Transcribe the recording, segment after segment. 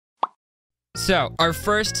So, our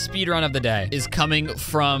first speedrun of the day is coming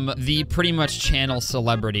from the pretty much channel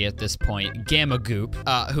celebrity at this point, Gamma Goop,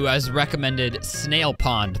 who has recommended Snail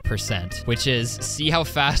Pond %, which is see how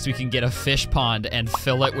fast we can get a fish pond and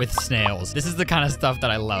fill it with snails. This is the kind of stuff that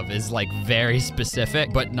I love, is like very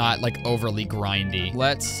specific, but not like overly grindy.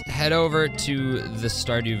 Let's head over to the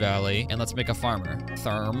Stardew Valley and let's make a farmer.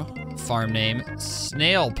 Therm, farm name,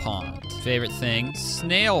 Snail Pond. Favorite thing,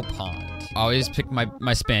 Snail Pond. Always pick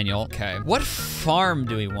my spaniel. Okay. What farm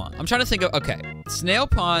do we want? I'm trying to think of, okay. Snail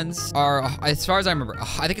ponds are, as far as I remember,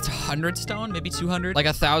 I think it's 100 stone, maybe 200. Like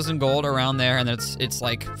 1,000 gold around there, and then it's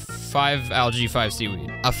like 5 algae, 5 seaweed.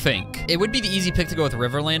 I think. It would be the easy pick to go with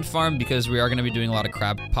Riverland farm because we are going to be doing a lot of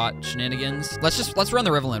crab pot shenanigans. Let's run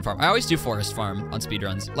the Riverland farm. I always do forest farm on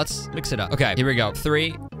speedruns. Let's mix it up. Okay, here we go.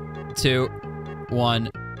 3, 2, 1.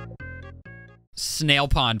 Snail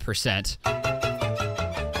pond %.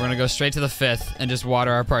 We're gonna go straight to the 5th and just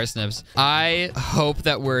water our parsnips. I hope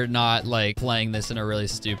that we're not like playing this in a really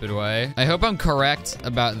stupid way. I hope I'm correct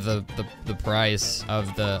about the price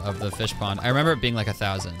of the fish pond. I remember it being like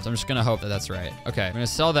 1,000, so I'm just gonna hope that that's right. Okay, I'm gonna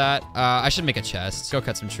sell that. I should make a chest. Let's go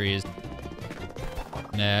cut some trees.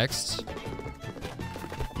 Next. A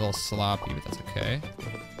little sloppy, but that's okay.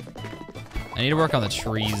 I need to work on the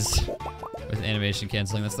trees. With animation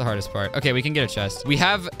canceling, that's the hardest part. Okay, we can get a chest. We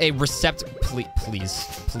have a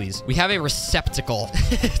please. We have a receptacle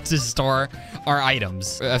to store our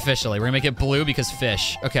items, officially. We're gonna make it blue because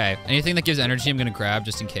fish. Okay, anything that gives energy, I'm gonna grab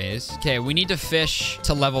just in case. Okay, we need to fish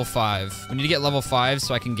to level 5. We need to get level 5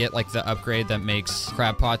 so I can get like the upgrade that makes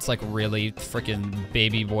crab pots like really freaking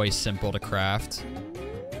baby boy simple to craft.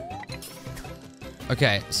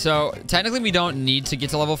 Okay, so technically we don't need to get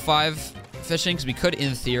to level 5 fishing, because we could,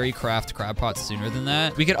 in theory, craft crab pots sooner than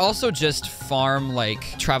that. We could also just farm,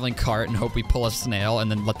 like, traveling cart and hope we pull a snail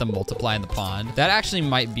and then let them multiply in the pond. That actually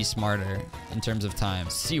might be smarter in terms of time.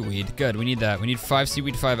 Seaweed. Good. We need that. We need 5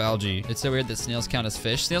 seaweed, 5 algae. It's so weird that snails count as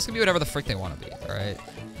fish. Snails can be whatever the frick they want to be, all right?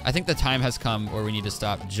 I think the time has come where we need to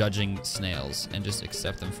stop judging snails and just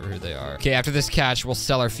accept them for who they are. Okay, after this catch, we'll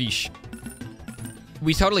sell our fish.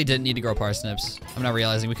 We totally didn't need to grow parsnips. I'm not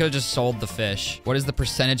realizing. We could have just sold the fish. What is the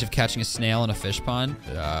percentage of catching a snail in a fish pond?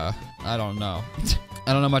 I don't know.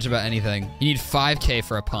 I don't know much about anything. You need 5K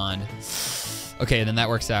for a pond. Okay, then that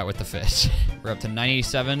works out with the fish. We're up to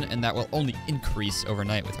 987, and that will only increase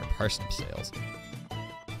overnight with our parsnip sales.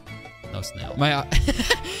 No snail. My,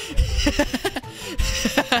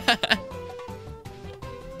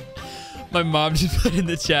 My mom just put in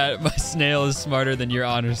the chat, my snail is smarter than your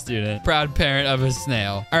honor student. Proud parent of a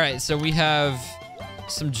snail. All right, so we have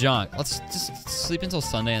some junk. Let's just sleep until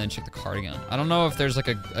Sunday and then check the cart again. I don't know if there's like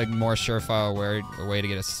a more surefire way to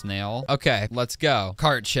get a snail. Okay, let's go.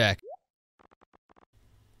 Cart check.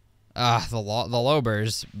 The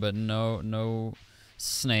lobers, but no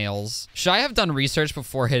snails. Should I have done research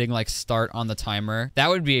before hitting like start on the timer? That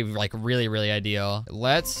would be like really, really ideal.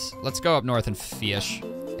 Let's go up north and fish.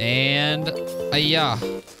 And yeah.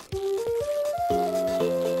 We're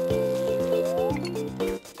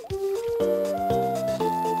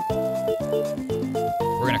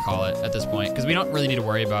gonna call it at this point because we don't really need to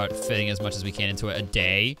worry about fitting as much as we can into it a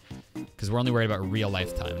day because we're only worried about real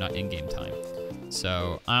life time, not in-game time.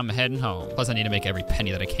 So I'm heading home. Plus I need to make every penny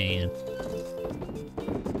that I can.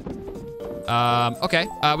 Okay.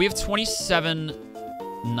 We have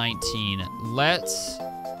 27:19.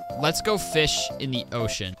 Let's go fish in the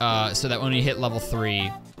ocean. So that when we hit level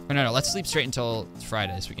 3, or no, let's sleep straight until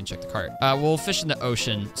Friday so we can check the cart. We'll fish in the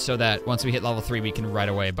ocean so that once we hit level 3, we can right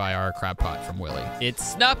away buy our crab pot from Willy.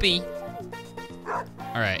 It's Snuppy.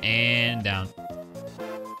 All right, and down.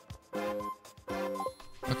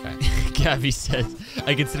 Okay. Gabby says,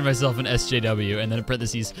 I consider myself an SJW, and then in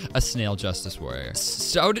parentheses, a snail justice warrior.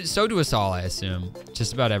 So do us all, I assume.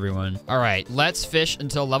 Just about everyone. All right, let's fish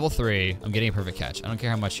until level 3. I'm getting a perfect catch. I don't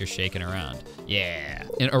care how much you're shaking around. Yeah.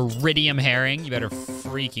 An iridium herring, you better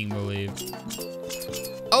freaking believe.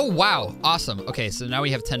 Oh, wow, awesome. Okay, so now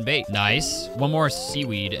we have 10 bait. Nice. One more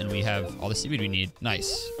seaweed, and we have all the seaweed we need.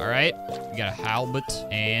 Nice. All right, we got a halibut,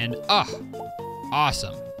 and awesome.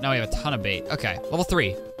 Now we have a ton of bait. Okay, level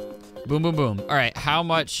 3. Boom, boom, boom. All right, how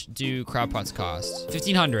much do crab pots cost?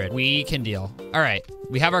 1,500. We can deal. All right,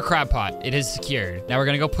 we have our crab pot. It is secured. Now we're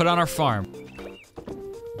gonna go put it on our farm.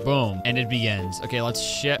 Boom, and it begins. Okay, let's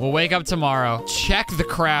ship. We'll wake up tomorrow. Check the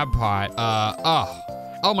crab pot.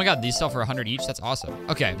 Oh my God, these sell for 100 each. That's awesome.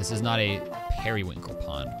 Okay, this is not a periwinkle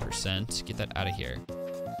pond %. Get that out of here.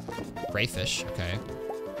 Crayfish, okay.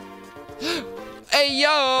 Hey,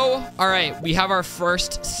 yo! All right, we have our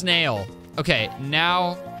first snail. Okay,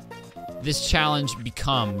 now this challenge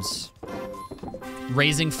becomes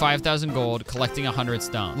raising 5,000 gold, collecting 100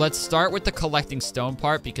 stone. Let's start with the collecting stone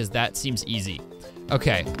part because that seems easy.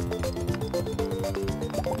 Okay.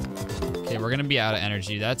 Okay, we're gonna be out of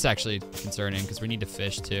energy. That's actually concerning because we need to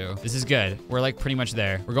fish too. This is good. We're like pretty much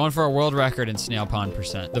there. We're going for a world record in Snail Pond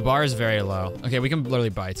percent. The bar is very low. Okay, we can literally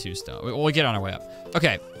buy 2 stone. We'll get on our way up.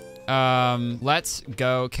 Okay, let's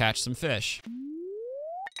go catch some fish.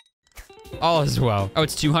 All is well. Oh,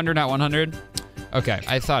 it's 200, not 100? Okay,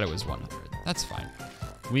 I thought it was 100. That's fine.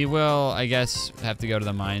 We will, I guess, have to go to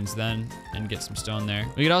the mines then and get some stone there.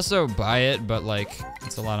 We could also buy it, but like,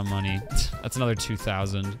 it's a lot of money. That's another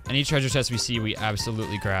 2,000. Any treasure chest we see, we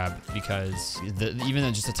absolutely grab because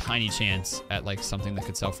even just a tiny chance at like something that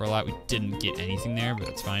could sell for a lot, we didn't get anything there, but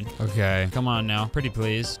that's fine. Okay, come on now. Pretty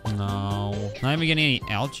please. No. Not even getting any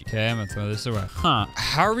algae. Okay, I'm gonna throw this away. Huh.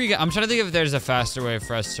 How are we I'm trying to think if there's a faster way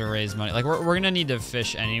for us to raise money. Like we're gonna need to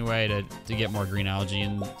fish anyway to get more green algae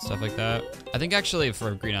and stuff like that. I think actually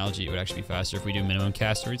for green algae, it would actually be faster if we do minimum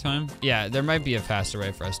cast every time. Yeah, there might be a faster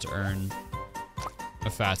way for us to earn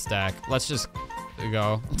a fat stack. Let's just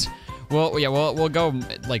go. Well, yeah, we'll go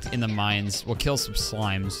like in the mines. We'll kill some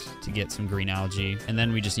slimes to get some green algae. And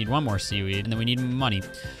then we just need 1 more seaweed and then we need money.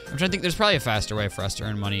 I'm trying to think, there's probably a faster way for us to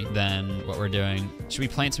earn money than what we're doing. Should we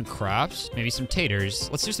plant some crops? Maybe some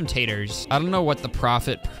taters. Let's do some taters. I don't know what the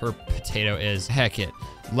profit per potato is. Heck it.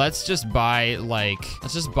 Let's just buy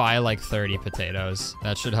like 30 potatoes.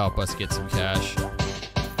 That should help us get some cash.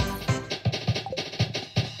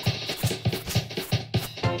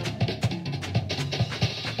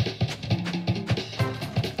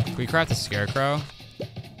 Can we craft a scarecrow?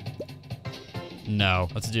 No,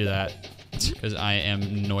 let's do that. Because I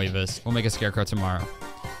am nervous. We'll make a scarecrow tomorrow.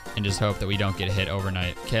 And just hope that we don't get hit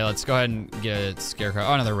overnight. Okay, let's go ahead and get a scarecrow.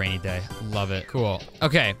 Oh, another rainy day. Love it. Cool.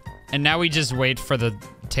 Okay, and now we just wait for the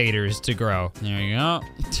taters to grow. There you go.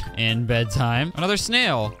 And bedtime. Another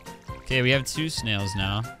snail. Okay, we have 2 snails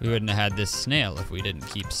now. We wouldn't have had this snail if we didn't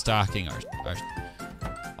keep stocking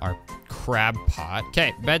our crab pot.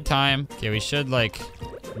 Okay, bedtime. Okay, we should like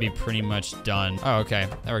be pretty much done. Oh, okay,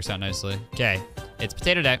 that works out nicely. Okay, it's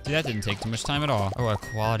potato day. Dude, that didn't take too much time at all. Oh, a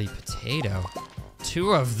quality potato.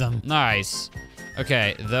 2 of them. Nice.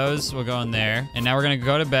 Okay, those will go in there. And now we're gonna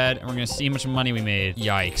go to bed and we're gonna see how much money we made.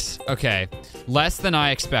 Yikes. Okay, less than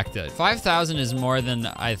I expected. 5,000 is more than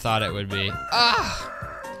I thought it would be. Ah!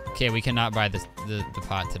 Okay, we cannot buy the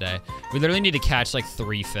pot today. We literally need to catch like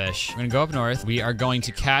 3 fish. We're gonna go up north. We are going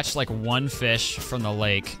to catch like 1 fish from the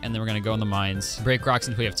lake, and then we're gonna go in the mines, break rocks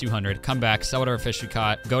until we have 200, come back, sell whatever fish we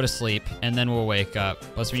caught, go to sleep, and then we'll wake up.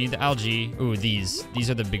 Plus we need the algae. Ooh, these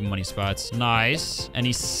are the big money spots. Nice.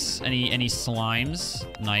 Any slimes?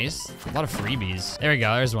 Nice. A lot of freebies. There we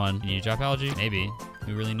go, there's one. Can you drop algae? Maybe.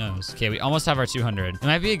 Who really knows? Okay, we almost have our 200. It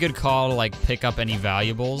might be a good call to like pick up any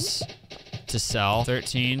valuables to sell.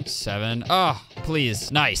 13, 7. Oh,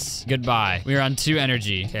 please. Nice. Goodbye. We are on 2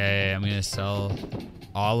 energy. Okay, I'm gonna sell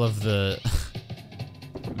all of the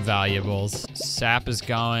valuables. Sap is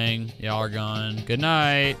going. Y'all are gone. Good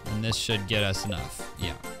night. And this should get us enough.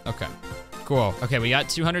 Yeah. Okay. Cool. Okay, we got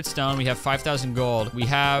 200 stone. We have 5,000 gold. We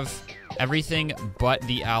have everything but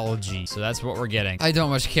the algae. So that's what we're getting. I don't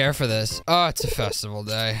much care for this. Oh, it's a festival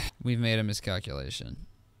day. We've made a miscalculation.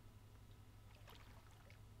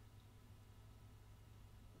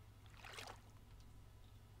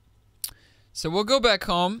 So we'll go back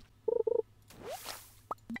home.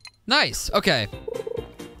 Nice, okay.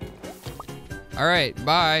 All right,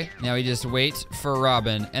 bye. Now we just wait for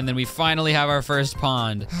Robin, and then we finally have our first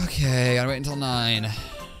pond. Okay, gotta wait until 9.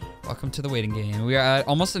 Welcome to the waiting game. We are at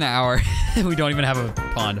almost an hour. We don't even have a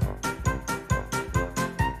pond.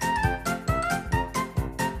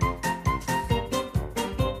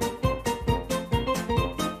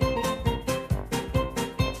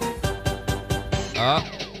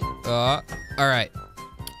 All right.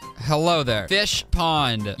 Hello there. Fish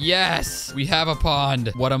pond. Yes, we have a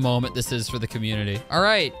pond. What a moment this is for the community. All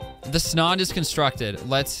right, the snond is constructed.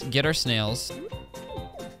 Let's get our snails. There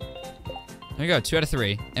you go, 2 out of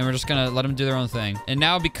 3. And we're just gonna let them do their own thing. And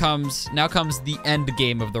now comes the end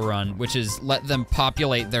game of the run, which is let them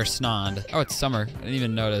populate their snond. Oh, it's summer. I didn't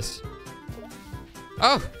even notice.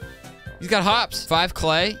 Oh, he's got hops. 5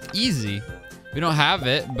 clay, easy. We don't have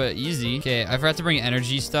it, but easy. Okay, I forgot to bring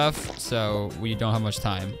energy stuff, so we don't have much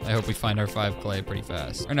time. I hope we find our 5 clay pretty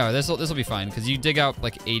fast. Or no, this'll be fine, because you dig out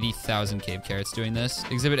like 80,000 cave carrots doing this.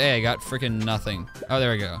 Exhibit A, I got freaking nothing. Oh,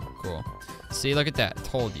 there we go. Cool. See, look at that.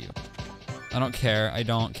 Told you. I don't care. I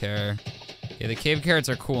don't care. Okay, the cave carrots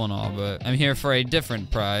are cool and all, but I'm here for a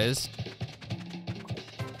different prize.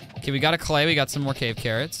 Okay, we got a clay. We got some more cave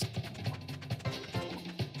carrots.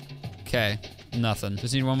 Okay. Nothing.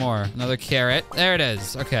 Just need one more. Another carrot. There it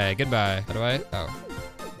is. Okay, goodbye. How do I? Oh.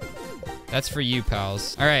 That's for you,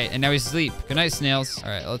 pals. All right, and now we sleep. Good night, snails. All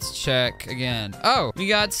right, let's check again. Oh, we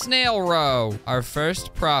got snail row. Our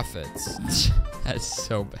first profits. That's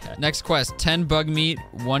so bad. Next quest, 10 bug meat,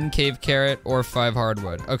 1 cave carrot, or 5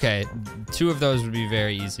 hardwood. Okay, 2 of those would be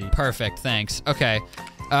very easy. Perfect, thanks. Okay,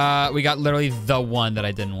 we got literally the one that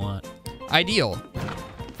I didn't want. Ideal.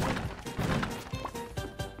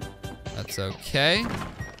 That's okay.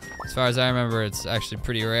 As far as I remember, it's actually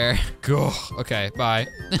pretty rare. Go. Okay, bye.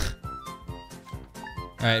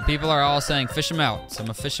 All right, people are all saying fish them out, so I'm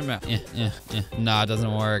gonna fish them out. Yeah. Nah, it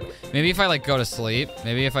doesn't work. Maybe if I like go to sleep,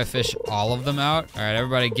 maybe if I fish all of them out. All right,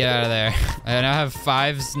 everybody get out of there. I now have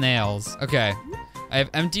 5 snails. Okay, I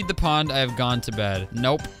have emptied the pond, I have gone to bed.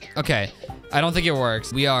 Nope, okay. I don't think it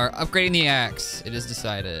works. We are upgrading the axe. It is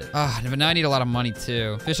decided. But now I need a lot of money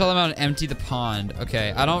too. Fish all them out and empty the pond.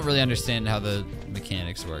 Okay, I don't really understand how the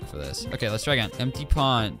mechanics work for this. Okay, let's try again. Empty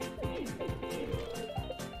pond.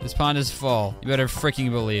 This pond is full. You better freaking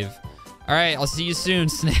believe. All right, I'll see you soon,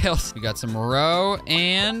 snails. We got some roe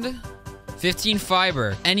and 15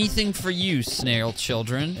 fiber. Anything for you, snail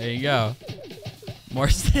children. There you go. More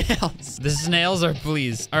snails. The snails are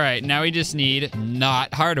pleased. All right, now we just need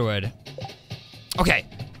not hardwood. Okay.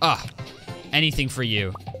 Anything for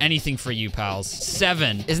you. Anything for you, pals.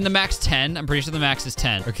 7. Isn't the max 10? I'm pretty sure the max is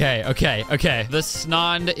 10. Okay. The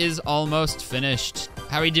snond is almost finished.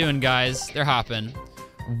 How we doing, guys? They're hopping.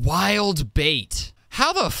 Wild bait.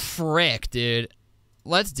 How the frick, dude?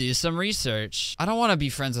 Let's do some research. I don't want to be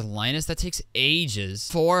friends with Linus. That takes ages.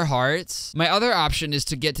 4 hearts. My other option is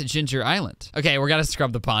to get to Ginger Island. Okay, we're gonna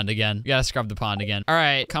scrub the pond again. All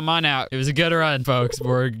right, come on out. It was a good run, folks.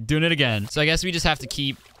 We're doing it again. So I guess we just have to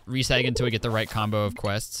keep resetting until we get the right combo of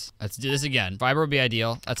quests. Let's do this again. Fiber would be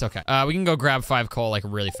ideal. That's okay. We can go grab 5 coal like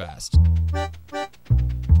really fast.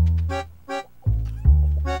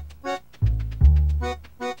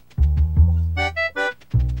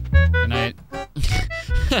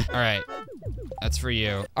 All right, that's for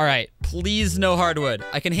you. All right, please no hardwood.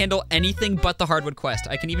 I can handle anything but the hardwood quest.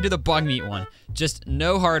 I can even do the bug meat one. Just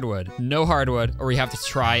no hardwood, or we have to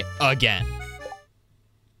try again.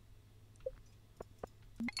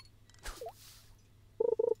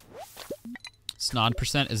 Snod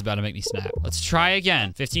percent is about to make me snap. Let's try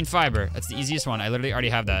again. 15 fiber, that's the easiest one. I literally already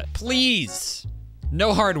have that. Please,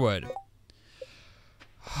 no hardwood.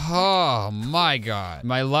 Oh my god.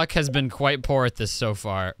 My luck has been quite poor at this so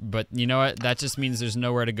far, but you know what? That just means there's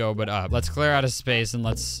nowhere to go but up. Let's clear out a space and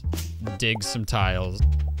let's dig some tiles.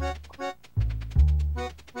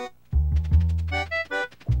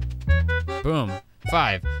 Boom.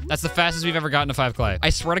 5. That's the fastest we've ever gotten to 5 clay. I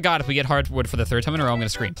swear to god, if we get hardwood for the 3rd time in a row, I'm gonna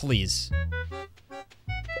scream. Please.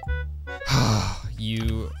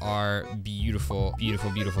 You are beautiful,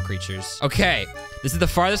 beautiful, beautiful creatures. Okay, this is the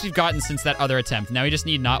farthest we've gotten since that other attempt. Now we just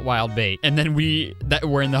need not wild bait. And then we're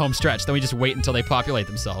in the home stretch. Then we just wait until they populate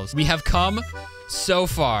themselves. We have come so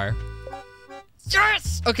far.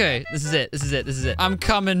 Yes! Okay, this is it. I'm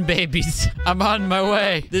coming, babies. I'm on my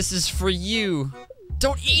way. This is for you.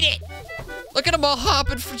 Don't eat it. Look at them all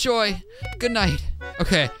hopping for joy. Good night.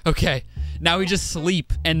 Okay. Now we just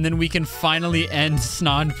sleep, and then we can finally end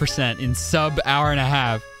snod percent in sub hour and a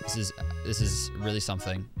half. This is really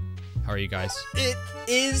something. How are you guys? It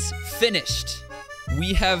is finished.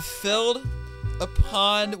 We have filled a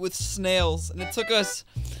pond with snails, and it took us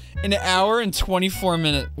an hour and 24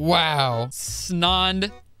 minutes. Wow.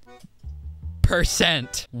 Snod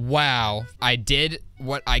percent. Wow. I did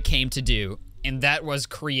what I came to do. And that was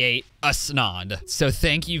create a snod. So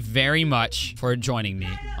thank you very much for joining me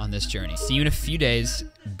on this journey. See you in a few days.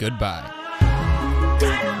 Goodbye.